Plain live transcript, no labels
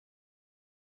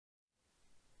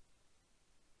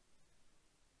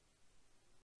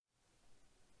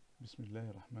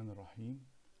Bismillahir Rahmanir Rahim.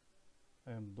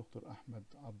 I am Dr. Ahmed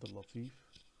Abdel Latif,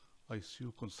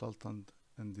 ICU consultant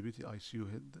and deputy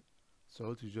ICU head,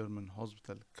 Saudi German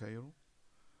Hospital, Cairo.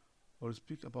 I will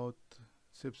speak about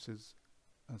sepsis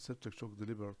and septic shock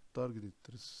delivered targeted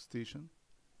resuscitation.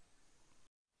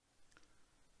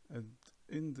 At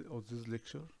the end of this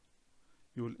lecture,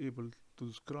 you will be able to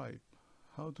describe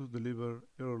how to deliver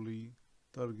early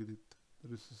targeted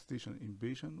resuscitation in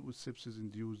patients with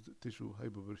sepsis-induced tissue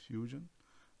hypoperfusion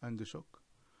and shock,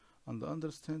 and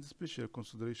understand special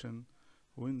consideration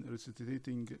when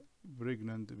resuscitating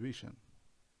pregnant patients.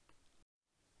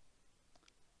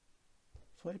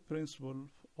 5 principles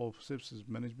of sepsis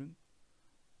management.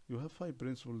 You have 5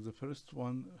 principles. The first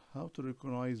one, how to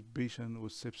recognize patient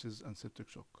with sepsis and septic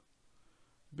shock.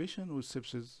 Patients with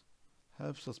sepsis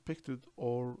have suspected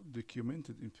or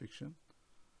documented infection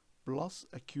plus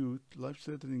acute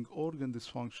life-threatening organ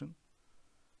dysfunction,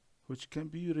 which can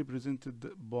be represented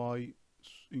by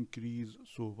increased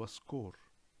SOFA score.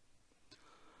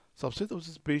 Subset of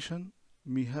this patient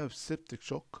may have septic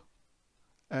shock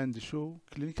and show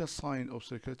clinical sign of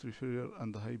circulatory failure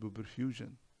and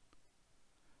hypoperfusion.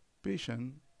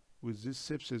 Patients with this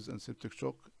sepsis and septic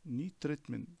shock need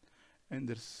treatment and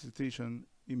resuscitation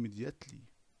immediately.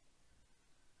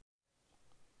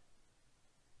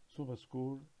 SOFA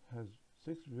score has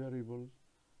 6 variables,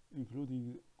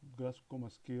 including Glasgow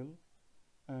scale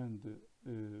and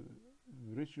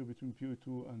ratio between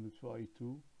PO2 and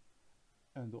PI2,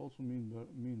 and also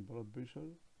mean blood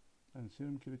pressure, and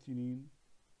serum creatinine,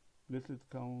 platelet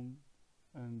count,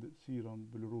 and serum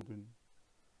bilirubin.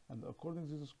 And according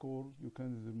to the score, you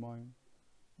can determine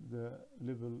the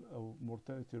level of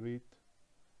mortality rate.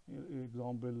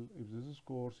 Example, if this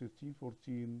score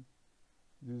 13-14,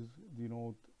 this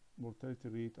denote mortality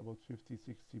rate about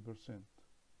 50-60%.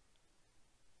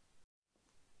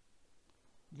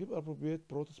 Give appropriate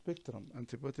broad-spectrum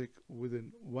antibiotic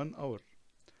within 1 hour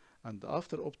and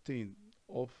after obtain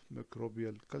of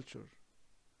microbial culture.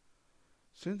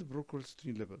 Send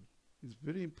procalcitonin level. It's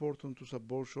very important to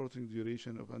support shortening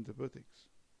duration of antibiotics.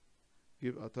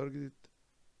 Give a targeted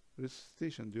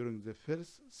resuscitation during the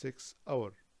first 6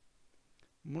 hours.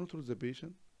 Monitor the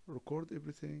patient, record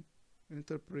everything,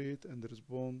 interpret and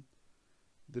respond,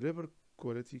 deliver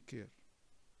quality care.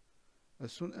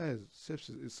 As soon as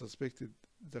sepsis is suspected,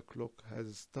 the clock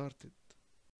has started.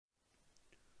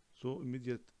 So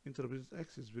immediate intravenous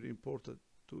access is very important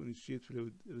to initiate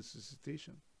fluid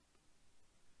resuscitation.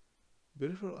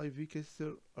 Peripheral IV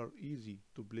catheters are easy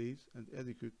to place and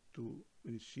adequate to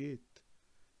initiate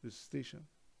resuscitation.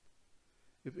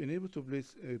 If unable to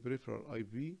place a peripheral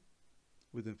IV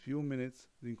within few minutes,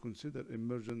 then consider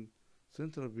emergent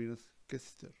central venous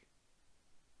catheter.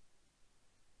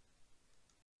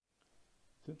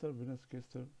 Central venous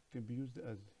catheter can be used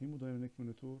as hemodynamic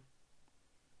monitor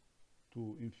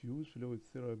to infuse fluid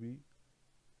therapy,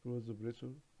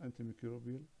 vasopressor,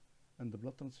 antimicrobial, and the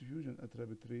blood transfusion at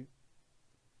rapid rate.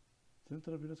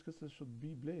 Central venous catheter should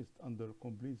be placed under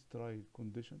complete sterile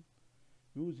condition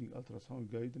using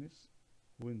ultrasound guidance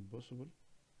when possible.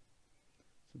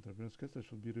 Central venous catheter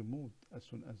should be removed as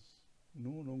soon as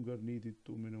no longer needed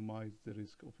to minimize the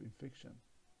risk of infection.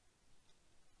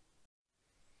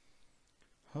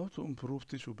 How to improve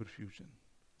tissue perfusion?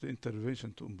 The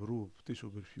intervention to improve tissue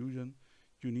perfusion,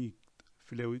 you need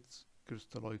fluids,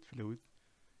 crystallite fluid,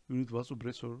 you need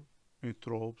vasopressor,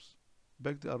 tropes,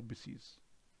 backed RBCs.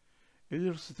 Early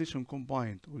resuscitation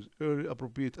combined with early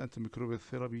appropriate antimicrobial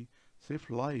therapy save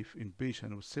life in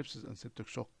patients with sepsis and septic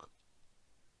shock.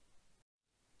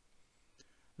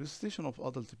 Resuscitation of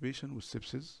adult patients with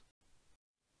sepsis.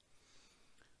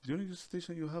 During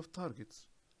resuscitation, you have targets.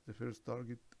 The first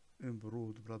target,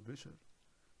 improved blood pressure,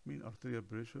 mean arterial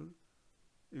pressure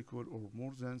equal or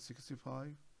more than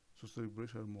 65, systolic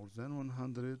pressure more than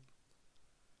 100,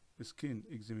 skin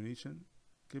examination,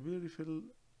 capillary fill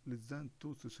less than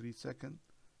 2 to 3 seconds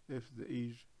if the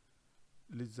age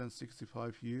less than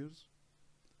 65 years,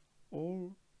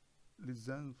 or less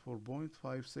than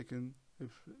 4.5 seconds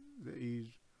if the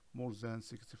age more than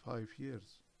 65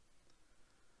 years.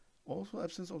 Also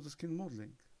absence of the skin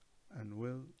modeling and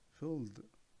well-filled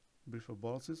peripheral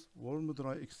pulses, warm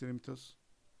dry extremities,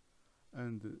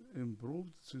 and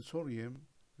improved sensorium,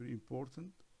 very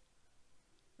important,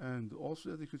 and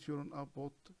also adequate urine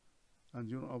output, and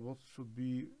urine output should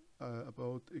be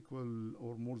about equal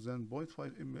or more than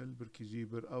 0.5 ml per kg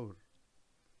per hour.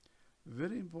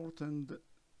 Very important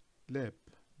lab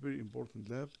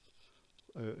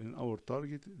in our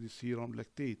target, the serum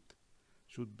lactate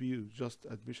should be just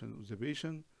admission of the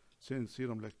patient, send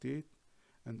serum lactate,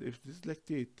 and if this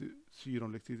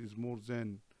serum lactate is more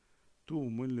than 2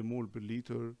 millimole per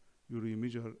liter, you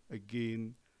remeasure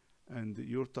again, and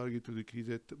your target to decrease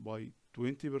it by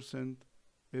 20%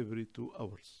 every 2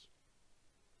 hours.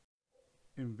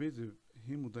 Invasive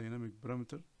hemodynamic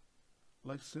parameter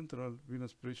like central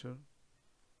venous pressure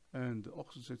and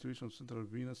oxygen saturation of central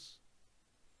venous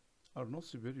are not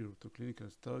superior to clinical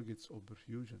targets of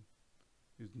perfusion.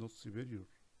 Is not superior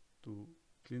to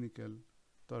clinical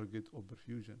target of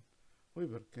perfusion.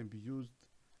 However, can be used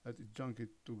as adjunct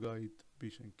to guide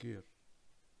patient care.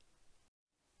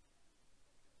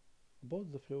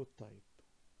 About the fluid type.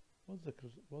 What's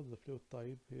the fluid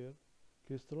type here?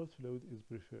 Crystalloid fluid is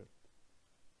preferred,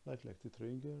 like lactate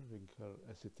ringer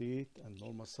acetate, and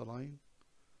normal saline.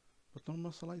 But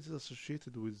normal saline is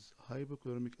associated with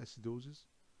hypochloremic acidosis,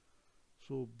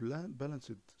 so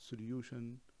balanced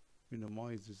solution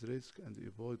minimize this risk and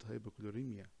avoid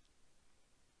hypochloremia.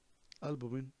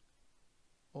 Albumin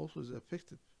also is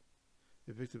effective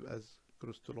as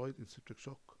crystalloid in septic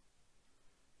shock,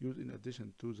 used in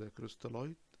addition to the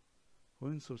crystalloid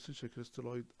when substantial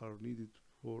crystalloid are needed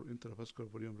for intravascular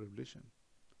volume revelation.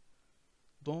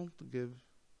 Don't give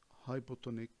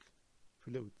hypotonic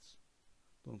fluids.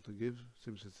 Don't give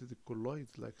semisynthetic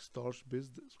colloids like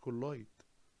starch-based colloid.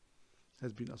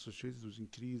 Has been associated with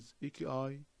increased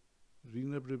AKI,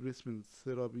 renal replacement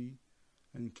therapy,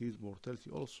 and increased mortality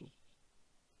also.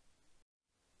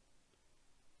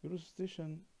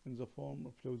 Resuscitation in the form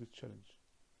of fluid challenge.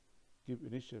 Give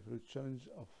initial fluid challenge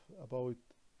of about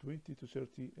 20 to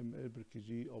 30 ml per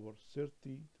kg over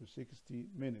 30 to 60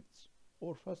 minutes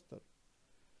or faster.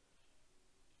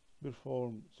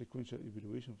 Perform sequential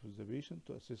evaluation for the patient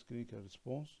to assess clinical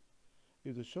response.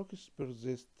 If shocks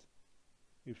persist,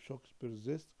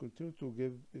 continue to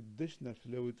give additional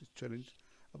fluid challenge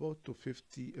about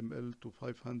 50 ml to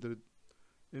 500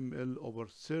 ml over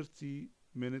 30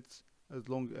 minutes as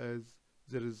long as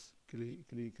there is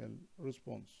clinical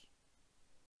response.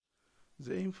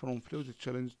 The aim from fluid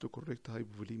challenge to correct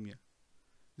hypovolemia.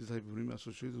 This hypovolemia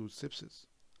associated with sepsis.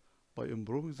 By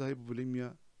improving the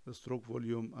hypovolemia, the stroke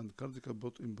volume and cardiac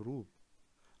output improve,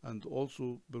 and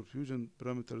also perfusion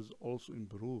parameters also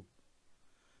improve.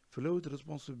 Fluid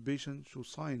responsive patients show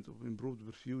signs of improved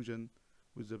perfusion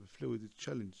with the fluid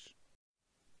challenge.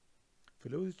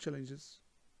 Fluid challenges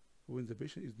when the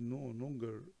patient is no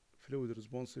longer fluid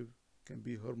responsive can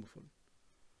be harmful,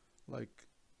 like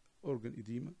organ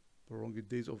edema, prolonged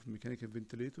days of mechanical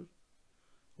ventilator.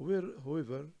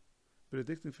 However,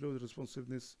 predicting fluid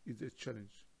responsiveness is a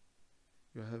challenge.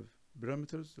 You have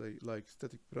parameters like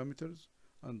static parameters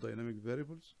and dynamic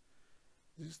variables.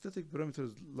 These static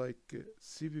parameters like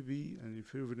CVB and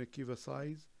inferior vena cava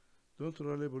size don't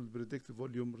reliably predict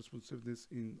volume responsiveness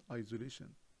in isolation.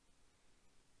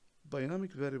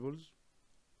 Dynamic variables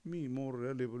may more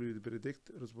reliably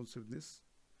predict responsiveness.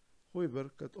 However,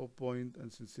 cut-off point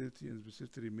and sensitivity and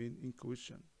specificity remain in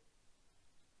question.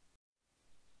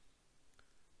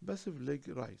 Passive leg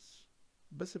rise.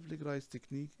 Passive leg rise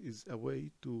technique is a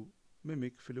way to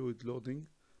mimic fluid loading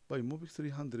by moving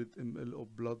 300 ml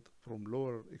of blood from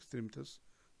lower extremities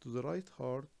to the right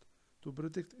heart to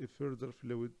predict if further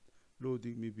fluid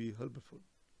loading may be helpful.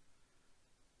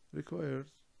 Requires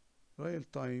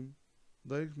real-time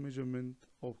direct measurement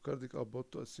of cardiac output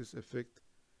to assess effect.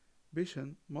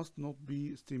 Patient must not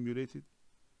be stimulated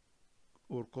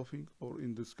or coughing or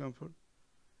in discomfort,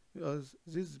 as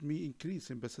this may increase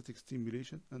sympathetic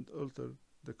stimulation and alter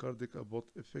the cardiac output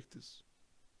effects.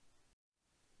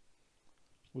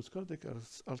 With cardiac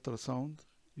ultrasound,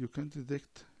 you can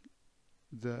detect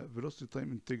the velocity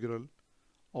time integral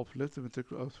of left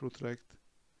ventricular outflow tract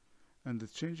and the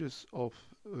changes of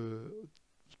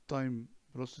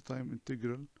velocity time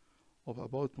integral of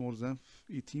about more than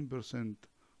 18%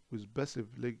 with passive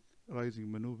leg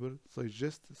rising maneuver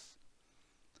suggests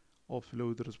of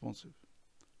fluid responsive.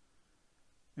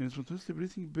 In spontaneously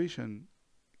breathing patient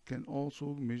can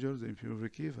also measure the inferior vena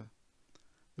cava.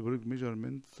 The volume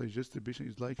measurement suggests the patient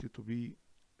is likely to be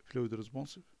fluid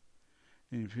responsive.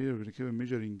 In inferior vena cava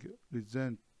measuring less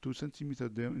than 2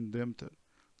 cm in diameter,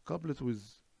 coupled with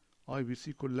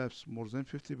IVC collapse more than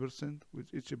 50%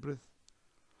 with each breath,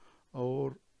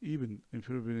 or even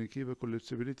inferior vena cava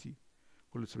collapsibility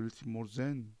more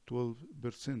than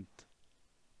 12%.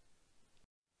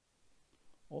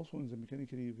 Also in the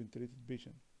mechanically ventilated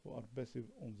patient who are passive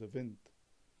on the vent,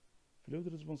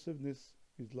 fluid responsiveness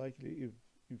is likely if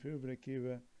inferior vena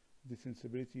cava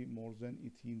desensibility more than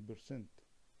 18%.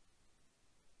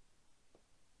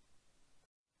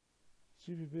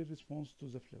 CVB response to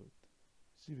the fluid.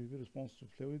 CVB response to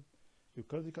fluid, if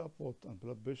cardiac output and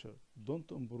blood pressure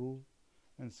don't improve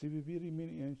and CVB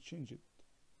remain unchanged,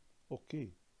 okay,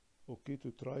 okay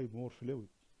to try more fluid,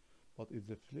 but if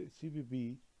the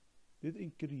CVB did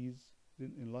increase,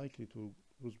 then unlikely to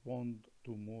respond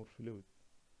to more fluid.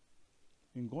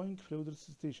 Ongoing fluid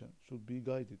resuscitation should be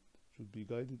guided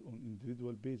on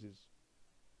individual basis,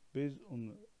 based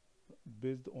on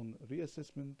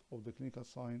reassessment of the clinical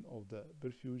sign of the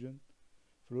perfusion,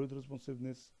 fluid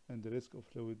responsiveness, and the risk of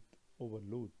fluid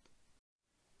overload.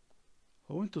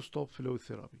 When to stop fluid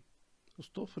therapy?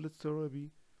 Stop fluid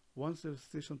therapy once the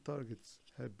resuscitation targets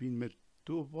have been met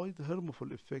to avoid the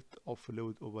harmful effect of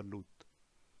fluid overload.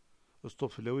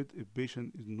 Stop fluid if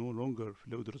patient is no longer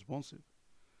fluid responsive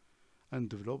and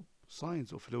develop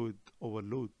signs of fluid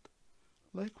overload.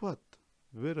 Like what?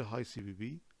 Very high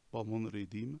CVB, pulmonary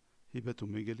edema,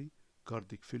 hepatomegaly,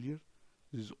 cardiac failure.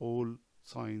 These all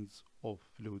signs of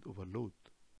fluid overload.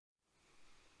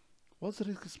 What's the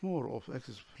risk more of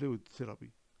excess fluid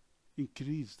therapy?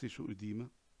 Increased tissue edema,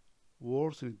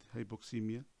 worsened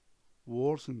hypoxemia,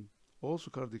 worsened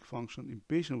also cardiac function in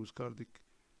patients with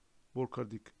poor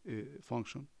cardiac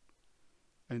function,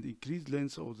 and increased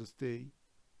length of the stay,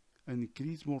 and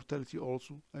increased mortality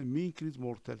also, and may increase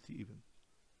mortality even.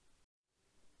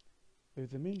 If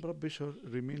the mean blood pressure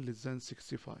remains less than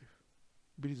 65,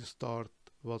 please start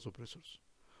vasopressors.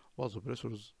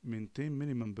 Vasopressors maintain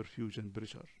minimum perfusion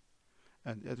pressure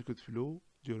and adequate flow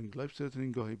during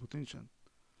life-threatening hypotension.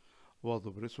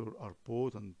 Vasopressors are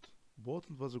potent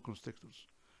vasoconstrictors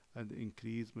and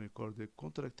increase myocardial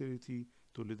contractility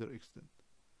to little extent.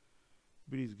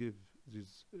 Please give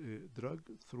this drug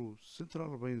through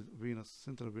central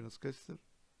venous catheter.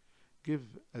 Give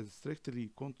a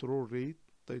strictly controlled rate,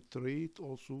 titrate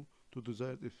also to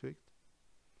desired effect.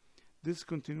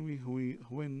 Discontinuing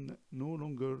when no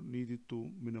longer needed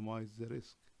to minimize the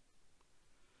risk.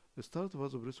 Start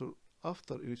vasopressor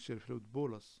after initial fluid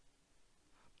bolus,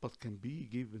 but can be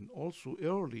given also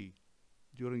early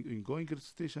during ongoing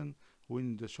resuscitation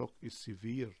when the shock is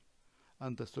severe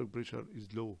and the stroke pressure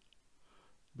is low.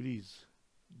 Please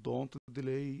don't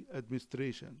delay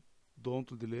administration.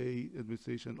 Don't delay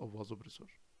administration of vasopressor.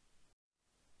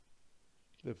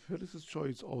 The first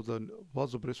choice of the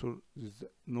vasopressor is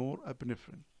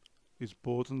norepinephrine, is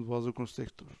potent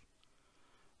vasoconstrictor.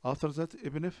 After that,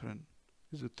 epinephrine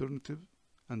is alternative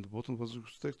and potent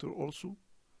vasoconstrictor also,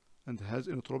 and has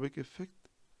inotropic effect,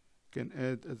 can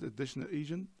add as additional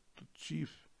agent to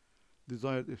achieve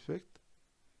desired effect,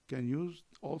 can use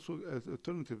also as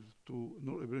alternative to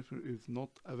norepinephrine if not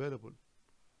available.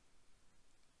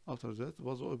 After that,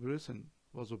 vasopressin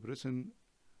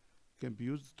can be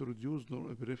used to reduce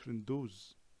norepinephrine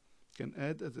dose, can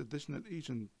add as additional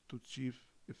agent to achieve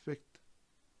effect.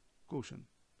 Caution.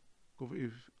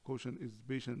 If caution is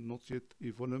patient not yet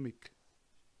evolemic.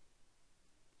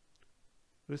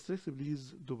 Restrict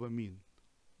please dopamine.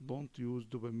 Don't use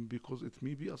dopamine because it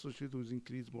may be associated with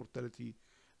increased mortality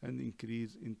and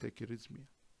increase in tachyarrhythmia.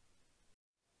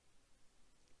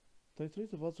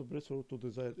 Titrate vasopressor to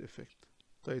desired effect.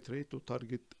 Titrate to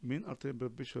target mean arterial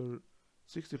blood pressure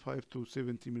 65 to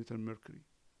 70 mmHg.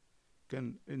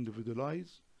 Can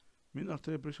individualize mean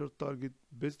arterial pressure target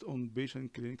based on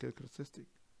patient clinical characteristic.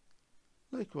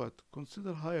 Like what?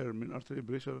 Consider higher mean arterial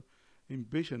pressure in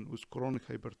patient with chronic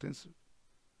hypertensive.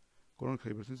 Chronic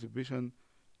hypertensive patient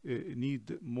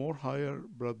need more higher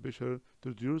blood pressure to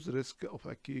reduce the risk of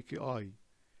a KKI.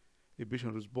 A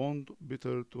patient respond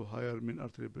better to higher mean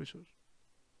arterial pressure.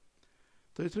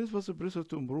 Titrate vasopressor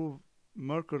to improve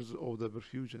markers of the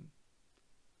perfusion,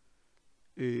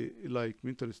 like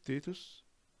mental status,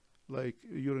 like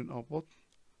urine output,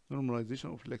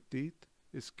 normalization of lactate,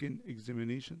 skin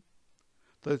examination.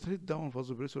 Titrate down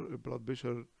vasopressor blood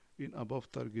pressure in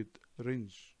above target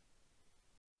range.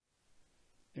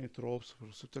 Inotropes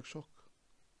for septic shock.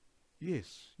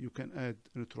 Yes, you can add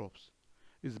inotropes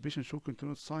if the patient shows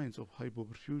continued signs of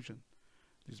hypoperfusion,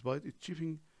 despite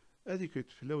achieving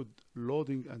adequate fluid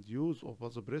loading and use of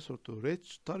vasopressor to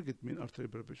reach target mean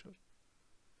arterial blood pressure.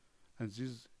 And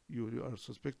this you are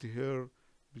suspect here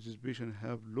this patient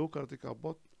have low cardiac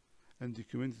output and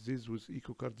document this with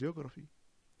echocardiography.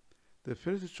 The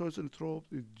first choice inotrope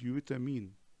is dobutamine.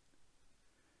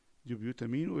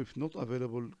 Dobutamine, if not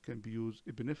available, can be used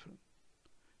epinephrine.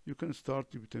 You can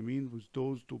start dobutamine with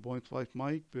dose 2.5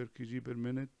 mic per kg per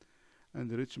minute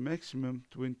and reach maximum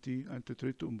 20 and to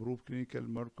try to improve clinical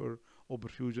marker of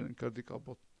perfusion and cardiac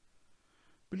output.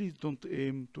 Please don't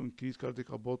aim to increase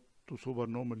cardiac output to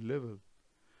supernormal level.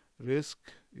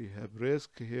 You have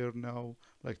risk here now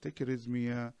like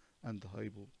tachyarrhythmia and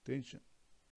hypotension.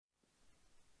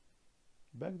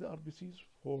 Back the RBCs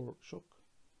for shock.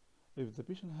 If the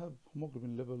patient have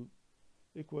hemoglobin level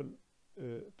equal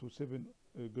to 7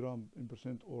 gram in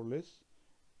percent or less,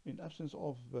 In absence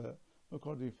of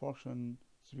myocardial infarction,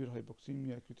 severe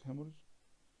hypoxemia, acute hemorrhage,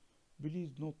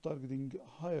 please not targeting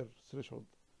higher threshold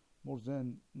more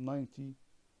than 90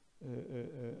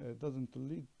 doesn't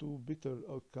lead to better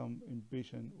outcome in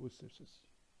patient with sepsis.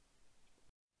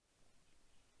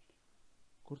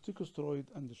 Corticosteroid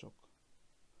and shock.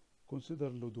 Consider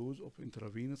low dose of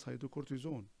intravenous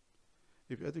hydrocortisone.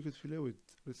 If adequate fluid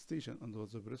resuscitation and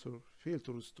vasopressor fail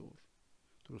to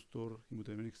restore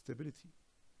hemodynamic stability,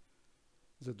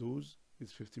 the dose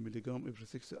is 50 mg every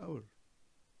 6 hours.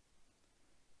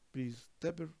 Please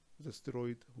taper the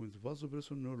steroid when the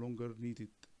vasopressor no longer needed.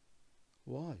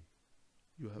 Why?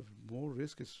 You have more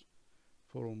risks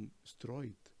from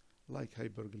steroid like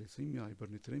hyperglycemia,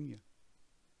 hypernatremia.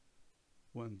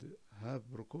 And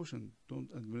have precaution, don't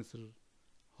administer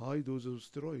high doses of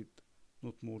steroid,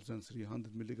 not more than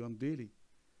 300 mg daily.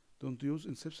 Don't use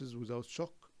in sepsis without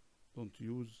shock. Don't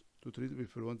use to treat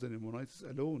influenza pneumonitis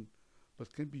alone,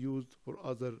 but can be used for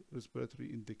other respiratory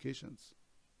indications.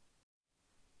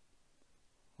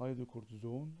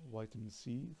 Hydrocortisone, vitamin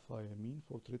C, thiamine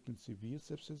for treatment severe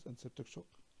sepsis and septic shock.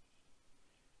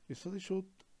 A study showed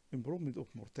improvement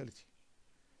of mortality.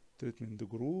 Treatment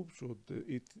group showed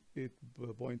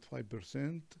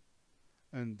 8.5%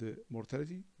 and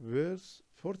mortality versus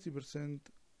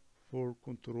 40% for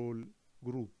control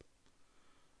group.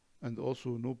 And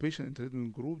also no patient in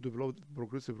treatment group developed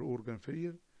progressive organ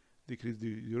failure, decreased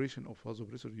the duration of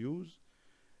vasopressor use.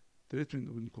 Treatment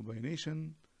in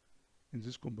combination, in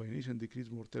this combination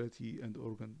decreased mortality and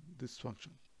organ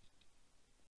dysfunction.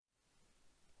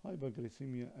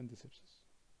 Hyperglycemia and sepsis.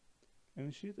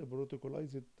 Initiate a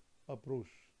protocolized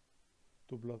approach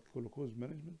to blood glucose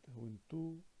management when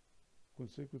two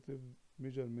consecutive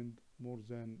measurement more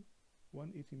than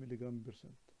 180 mg%.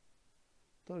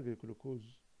 Target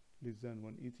glucose less than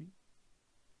 180.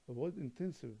 Avoid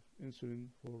intensive insulin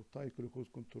for tight glucose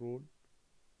control.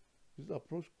 This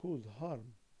approach causes harm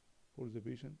for the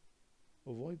patient.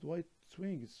 Avoid wide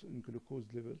swings in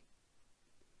glucose level.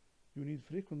 You need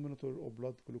frequent monitor of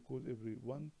blood glucose every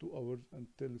 1-2 hours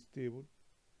until stable,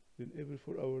 then every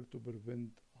 4 hours to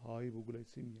prevent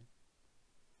hypoglycemia.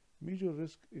 Major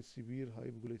risk is severe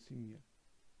hypoglycemia.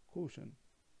 Caution: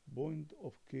 point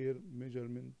of care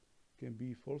measurement can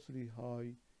be falsely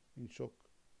high in shock.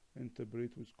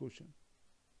 Interpret with caution.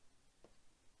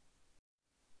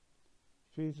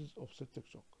 Phases of septic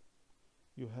shock.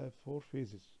 You have 4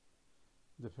 phases.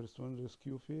 The first one,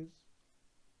 rescue phase.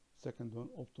 Second one,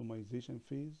 optimization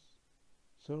phase.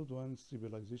 Third one,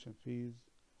 stabilization phase.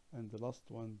 And the last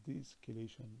one,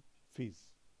 de-escalation phase.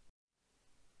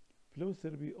 Fluid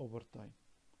therapy over time.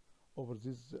 Over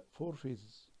these 4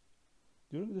 phases.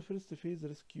 During the first phase,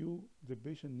 rescue, the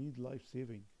patient needs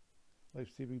life-saving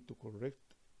to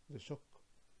correct the shock.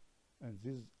 And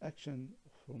this action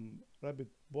from rapid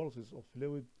boluses of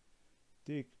fluid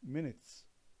take minutes.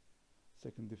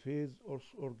 Second phase,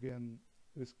 organ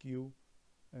rescue,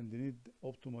 and need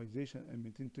optimization and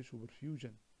maintain tissue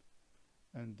perfusion.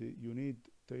 And you need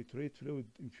titrate fluid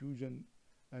infusion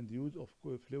and use of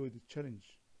fluid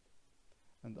challenge.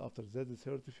 And after that, the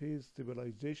third phase,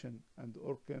 stabilization and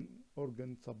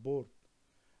organ support.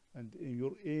 And in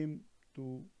your aim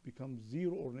to become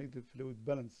zero or negative fluid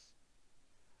balance.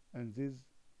 And this,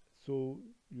 so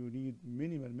you need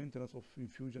minimal maintenance of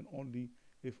infusion only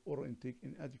if oral intake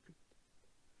inadequate.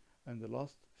 And the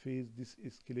last phase,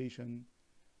 de-escalation,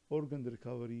 organ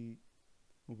recovery,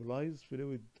 mobilize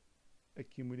fluid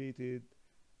accumulated.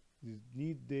 This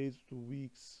need days to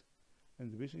weeks,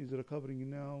 and the patient is recovering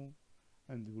now,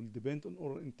 and will depend on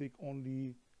oral intake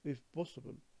only if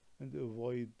possible, and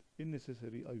avoid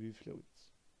unnecessary IV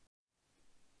fluids.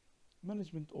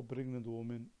 Management of pregnant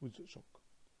women with shock.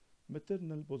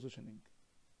 Maternal positioning.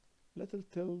 Lateral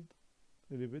tilt,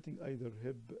 elevating either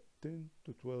hip 10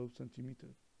 to 12 cm,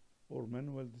 or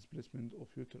manual displacement of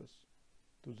uterus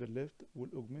to the left will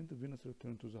augment the venous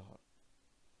return to the heart.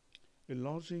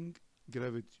 Enlarging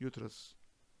gravid uterus,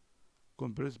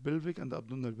 compress pelvic and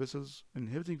abdominal vessels,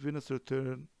 inhibiting venous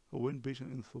return when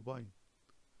patient in supine.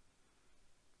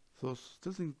 Thus,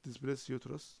 tilting displaced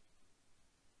uterus.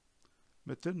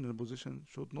 Maternal position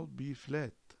should not be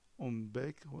flat on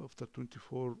back after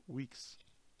 24 weeks.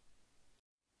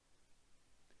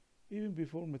 Even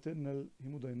before maternal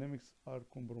hemodynamics are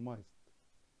compromised,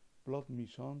 blood may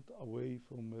shunt away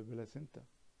from the placenta.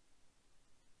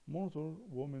 Monitor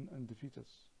woman and the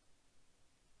fetus.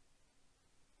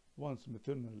 Once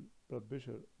maternal blood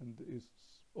pressure and its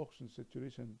oxygen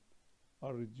saturation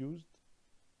are reduced,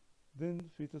 then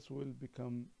fetus will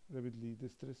become rapidly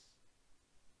distressed.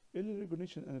 Early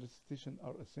recognition and resuscitation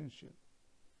are essential.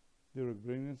 During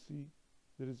pregnancy,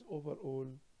 there is overall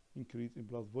increase in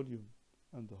blood volume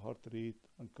and heart rate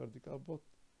and cardiac output,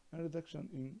 and reduction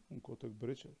in oncotic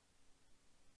pressure.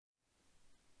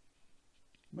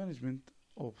 Management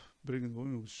of pregnant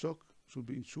women with shock should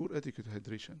be ensure adequate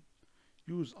hydration.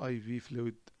 Use IV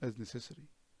fluid as necessary.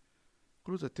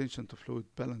 Close attention to fluid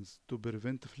balance to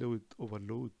prevent fluid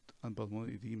overload and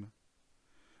pulmonary edema.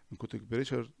 Oncotic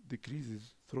pressure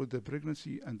decreases through the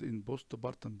pregnancy and in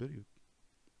postpartum period.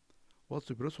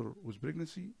 Vasopressor with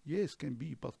pregnancy, yes, can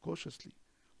be, but cautiously,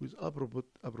 with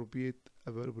appropriate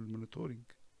available monitoring.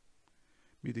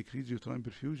 May decrease uterine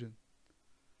perfusion.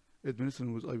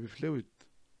 Administering with IV fluid.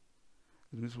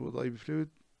 Administering with IV fluid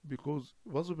because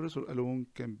vasopressor alone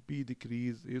can be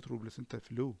decrease uteroplacental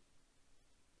flow.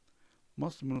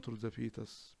 Must monitor the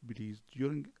fetus, please,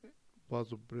 during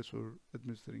vasopressor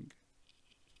administering.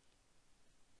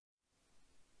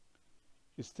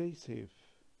 Stay safe.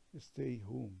 Stay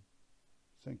home.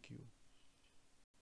 Thank you.